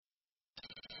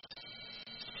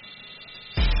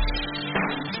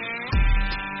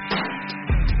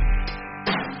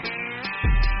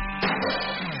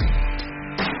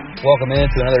Welcome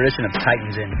into another edition of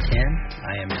Titans in 10.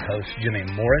 I am your host, Jimmy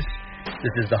Morris.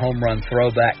 This is the Home Run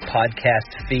Throwback podcast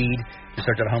feed. Just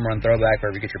search out Home Run Throwback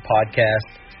wherever you get your podcast.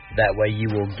 That way you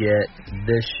will get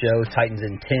this show, Titans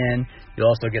in 10. You'll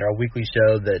also get our weekly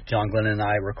show that John Glenn and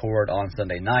I record on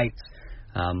Sunday nights.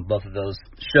 Both of those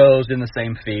shows in the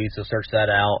same feed, so search that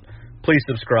out. Please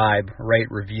subscribe, rate,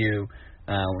 review.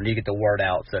 We need to get the word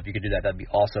out, so if you could do that, that'd be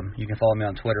awesome. You can follow me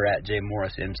on Twitter at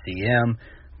jmorrismcm.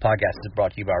 Podcast is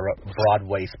brought to you by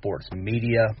Broadway Sports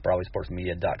Media.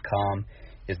 BroadwaySportsMedia.com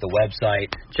is the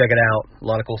website. Check it out. A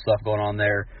lot of cool stuff going on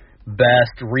there.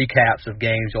 Best recaps of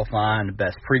games you'll find.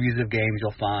 Best previews of games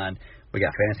you'll find. We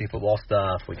got fantasy football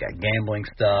stuff. We got gambling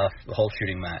stuff. The whole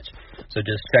shooting match. So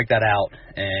just check that out,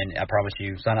 and I promise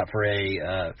you, sign up for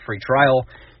a free trial.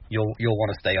 You'll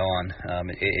want to stay on.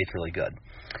 It's really good.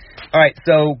 All right,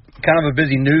 so kind of a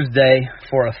busy news day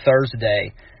for a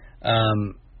Thursday.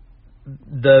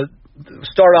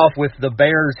 Start off with the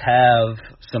Bears have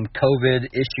some COVID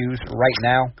issues right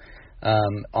now.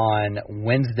 On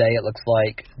Wednesday, it looks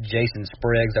like Jason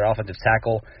Spriggs, their offensive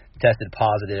tackle, tested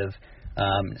positive.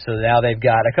 So now they've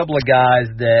got a couple of guys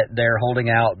that they're holding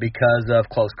out because of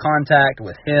close contact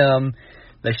with him.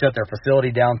 They shut their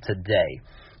facility down today.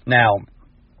 Now,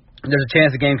 there's a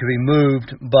chance the game could be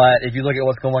moved, but if you look at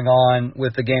what's going on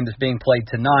with the game that's being played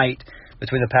tonight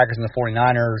between the Packers and the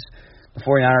 49ers, the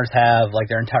 49ers have like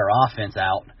their entire offense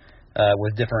out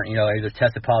with different, either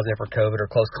tested positive for COVID or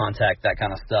close contact, that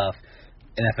kind of stuff.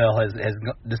 NFL has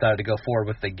decided to go forward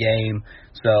with the game.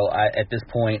 So at this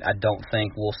point, I don't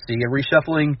think we'll see a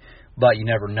reshuffling, but you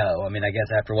never know. I mean, I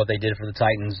guess after what they did for the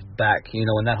Titans back,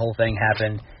 when that whole thing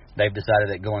happened, they've decided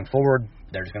that going forward,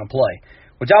 they're just going to play,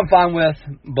 which I'm fine with,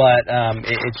 but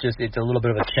it's a little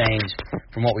bit of a change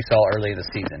from what we saw early in the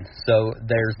season. So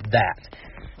there's that.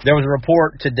 There was a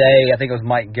report today, I think it was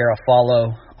Mike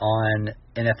Garafolo on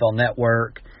NFL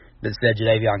Network, that said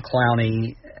Jadeveon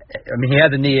Clowney, he had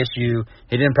the knee issue.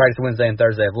 He didn't practice Wednesday and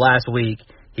Thursday of last week.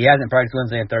 He hasn't practiced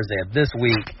Wednesday and Thursday of this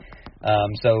week.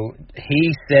 So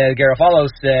Garafolo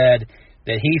said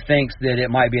that he thinks that it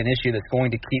might be an issue that's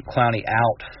going to keep Clowney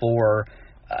out for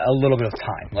a little bit of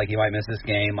time. Like he might miss this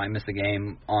game, might miss the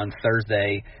game on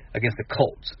Thursday against the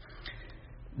Colts.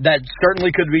 That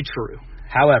certainly could be true.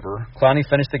 However, Clowney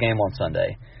finished the game on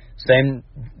Sunday. Same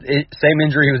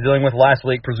injury he was dealing with last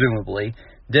week, presumably.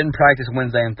 Didn't practice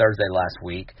Wednesday and Thursday last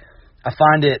week. I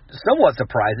find it somewhat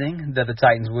surprising that the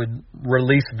Titans would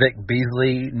release Vic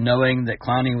Beasley knowing that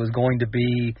Clowney was going to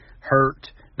be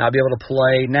hurt, not be able to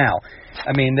play. Now,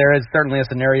 there is certainly a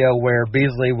scenario where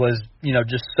Beasley was,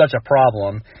 just such a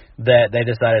problem that they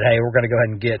decided, hey, we're going to go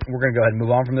ahead and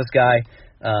move on from this guy,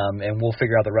 and we'll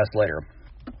figure out the rest later.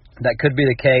 That could be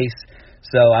the case.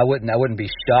 So I wouldn't be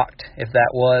shocked if that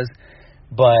was,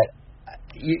 but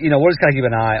we'll just kind of keep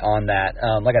an eye on that.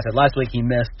 Like I said, last week he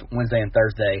missed Wednesday and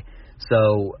Thursday,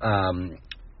 so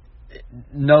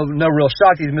no real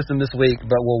shock he's missed them this week,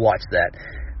 but we'll watch that.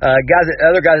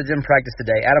 Other guys that didn't practice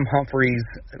today, Adam Humphries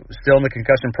still in the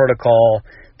concussion protocol,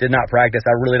 did not practice.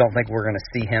 I really don't think we're going to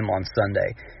see him on Sunday.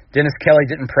 Dennis Kelly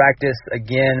didn't practice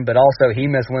again, but also he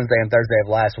missed Wednesday and Thursday of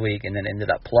last week and then ended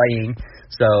up playing.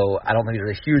 So I don't think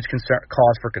there's a huge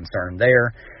cause for concern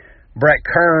there. Brett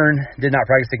Kern did not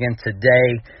practice again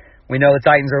today. We know the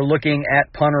Titans are looking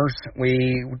at punters.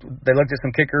 They looked at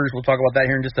some kickers. We'll talk about that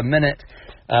here in just a minute.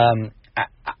 Like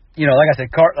I said,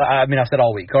 I've said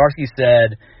all week. Karski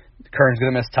said Kern's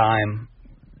going to miss time.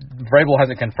 Vrabel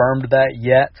hasn't confirmed that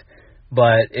yet,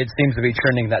 but it seems to be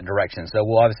trending that direction. So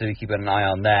we'll obviously be keeping an eye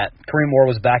on that. Kareem Moore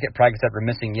was back at practice after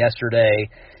missing yesterday.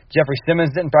 Jeffrey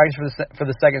Simmons didn't practice for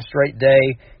the second straight day.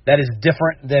 That is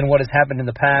different than what has happened in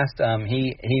the past.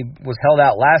 He was held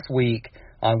out last week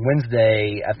on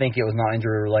Wednesday. I think it was not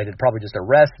injury related, probably just a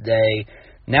rest day.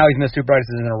 Now he's missed 2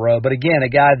 practices in a row. But again, a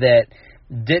guy that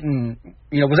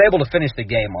was able to finish the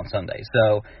game on Sunday.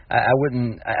 So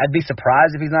I'd be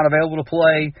surprised if he's not available to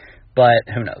play, but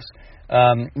who knows.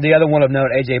 The other one of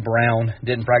note, A.J. Brown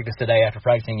didn't practice today after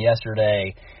practicing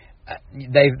yesterday.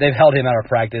 They've held him out of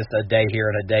practice a day here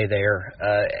and a day there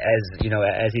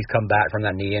as he's come back from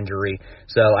that knee injury.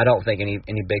 So I don't think any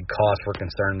big cause for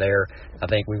concern there. I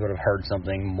think we would have heard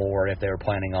something more if they were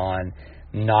planning on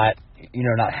not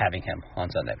having him on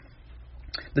Sunday.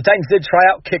 The Titans did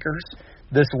try out kickers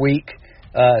this week.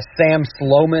 Sam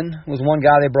Sloman was one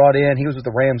guy they brought in. He was with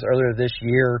the Rams earlier this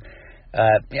year.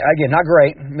 Again, not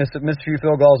great. Missed a few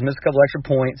field goals, missed a couple extra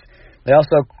points. They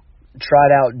also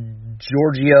tried out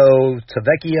Giorgio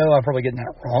Tavecchio. I'm probably getting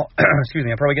that wrong. Excuse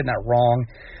me, I'm probably getting that wrong.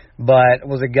 But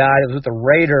was a guy that was with the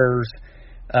Raiders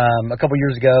a couple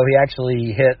years ago. He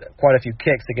actually hit quite a few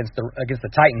kicks against the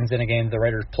Titans in a game the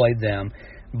Raiders played them.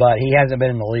 but he hasn't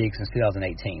been in the league since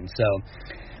 2018. So,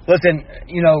 listen,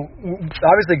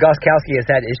 obviously Gostkowski has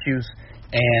had issues,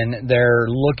 and they're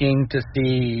looking to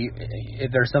see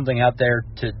if there's something out there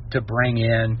to bring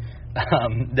in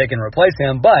that can replace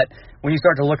him. But when you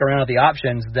start to look around at the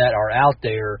options that are out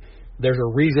there, there's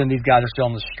a reason these guys are still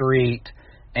on the street.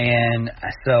 And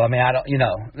so,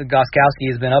 Gostkowski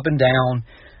has been up and down.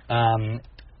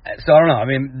 So I don't know. I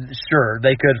mean, sure,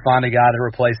 they could find a guy to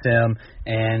replace him,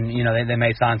 and they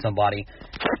may sign somebody.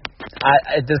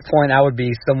 At this point, I would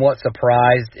be somewhat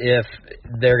surprised if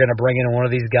they're going to bring in one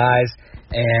of these guys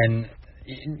and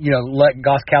let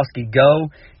Gostkowski go.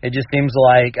 It just seems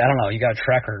like, I don't know, you got a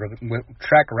track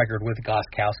record with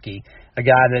Gostkowski, a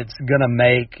guy that's going to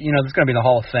make, that's going to be in the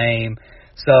Hall of Fame.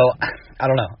 So I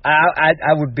don't know.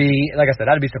 I would be, like I said,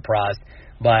 I'd be surprised,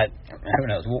 but who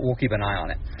knows? We'll keep an eye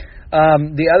on it.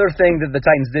 The other thing that the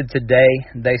Titans did today,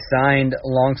 they signed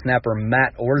long snapper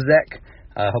Matt Orzech.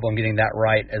 I hope I'm getting that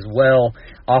right as well,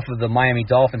 off of the Miami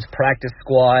Dolphins practice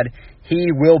squad. He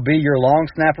will be your long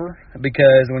snapper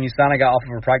because when you sign a guy off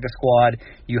of a practice squad,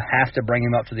 you have to bring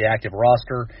him up to the active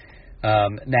roster.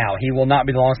 Now, he will not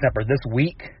be the long snapper this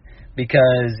week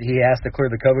because he has to clear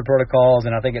the COVID protocols,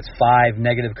 and I think it's 5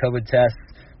 negative COVID tests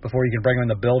before you can bring him in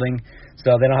the building.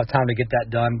 So they don't have time to get that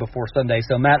done before Sunday.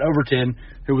 So Matt Overton,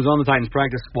 who was on the Titans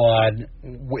practice squad,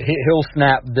 he'll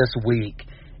snap this week.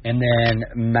 And then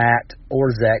Matt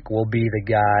Orzech will be the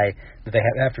guy that they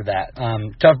have after that.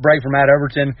 Tough break for Matt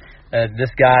Overton. This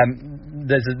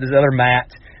other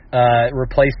Matt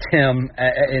replaced him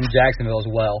in Jacksonville as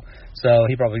well. So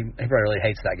he probably really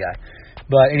hates that guy.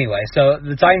 But anyway, so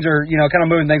the Titans are kind of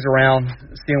moving things around,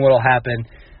 seeing what will happen.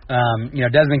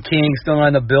 Desmond King still not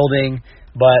in the building,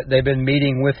 but they've been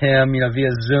meeting with him,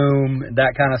 via Zoom,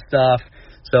 that kind of stuff.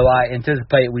 So I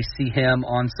anticipate we see him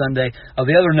on Sunday.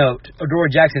 The other note,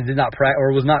 Adoree Jackson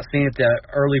was not seen at the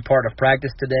early part of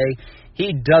practice today.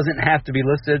 He doesn't have to be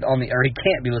listed he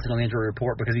can't be listed on the injury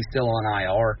report because he's still on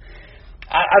IR.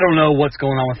 I don't know what's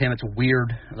going on with him. It's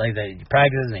weird. Like, he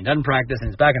practices and he doesn't practice,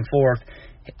 and it's back and forth.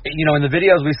 In the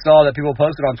videos we saw that people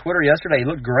posted on Twitter yesterday, he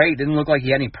looked great. Didn't look like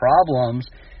he had any problems.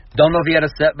 Don't know if he had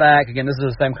a setback. Again, this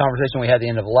is the same conversation we had at the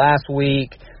end of last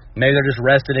week. Maybe they're just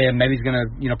rested him. Maybe he's going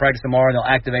to, practice tomorrow and they'll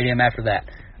activate him after that.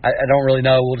 I don't really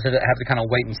know. We'll just have to kind of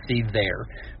wait and see there.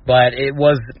 But it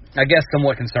was, I guess,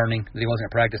 somewhat concerning that he wasn't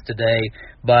at practice today,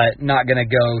 but not going to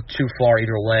go too far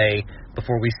either way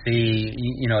before we see,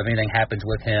 if anything happens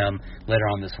with him later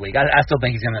on this week. I still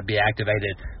think he's going to be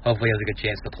activated. Hopefully he has a good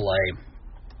chance to play.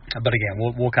 But again,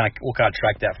 we'll kind of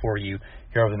track that for you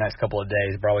here over the next couple of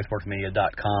days.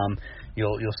 BroadwaySportsMedia.com.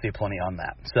 You'll see plenty on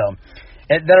that. So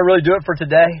that'll really do it for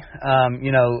today.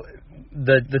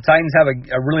 The Titans have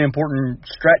a really important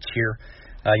stretch here.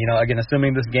 Again,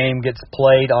 assuming this game gets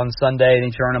played on Sunday,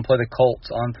 they turn and play the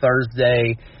Colts on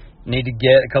Thursday. Need to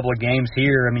get a couple of games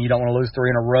here. I mean, you don't want to lose 3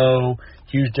 in a row.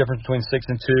 Huge difference between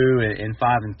 6-2 and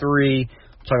 5-3.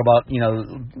 Talk about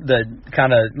the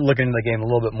kind of looking into the game a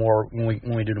little bit more when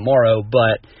we do tomorrow.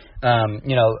 But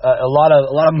a lot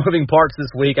of moving parts this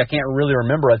week. I can't really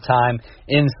remember a time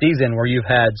in season where you've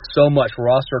had so much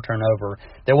roster turnover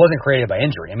that wasn't created by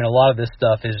injury. I mean, a lot of this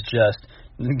stuff is just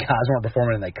guys weren't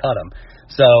performing and they cut them.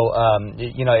 So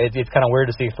it's kind of weird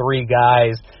to see 3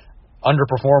 guys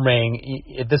underperforming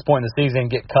at this point in the season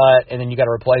get cut, and then you got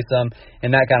to replace them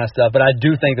and that kind of stuff. But I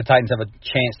do think the Titans have a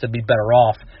chance to be better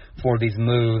off for these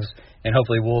moves, and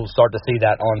hopefully we'll start to see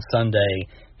that on Sunday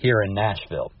here in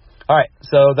Nashville. All right,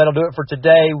 so that'll do it for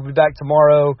today. We'll be back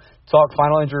tomorrow, talk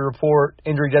final injury report,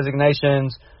 injury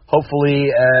designations, hopefully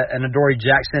an Adoree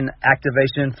Jackson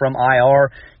activation from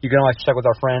IR. You can always check with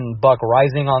our friend Buck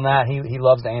Rising on that. He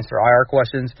loves to answer IR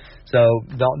questions, so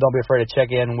don't be afraid to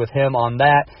check in with him on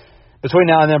that. Between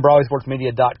now and then,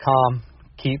 BroadwaySportsMedia.com.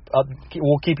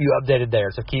 We'll keep you updated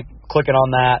there, so keep clicking on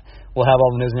that. We'll have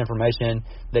all the news and information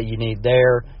that you need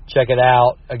there. Check it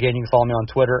out. Again, you can follow me on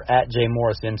Twitter at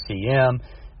JMorrisMCM.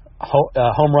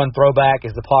 Home Run Throwback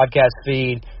is the podcast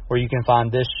feed where you can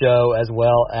find this show as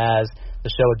well as the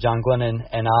show with John Glennon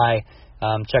and I.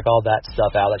 Check all that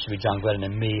stuff out. That should be John Glennon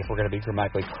and me if we're going to be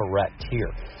grammatically correct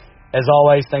here. As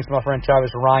always, thanks to my friend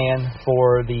Travis Ryan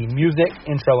for the music,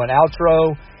 intro, and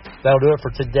outro. That'll do it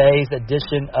for today's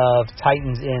edition of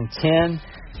Titans in 10.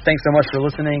 Thanks so much for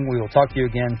listening. We will talk to you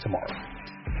again tomorrow.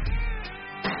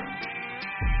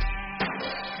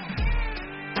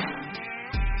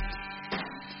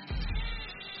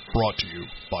 Brought to you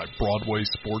by Broadway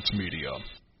Sports Media.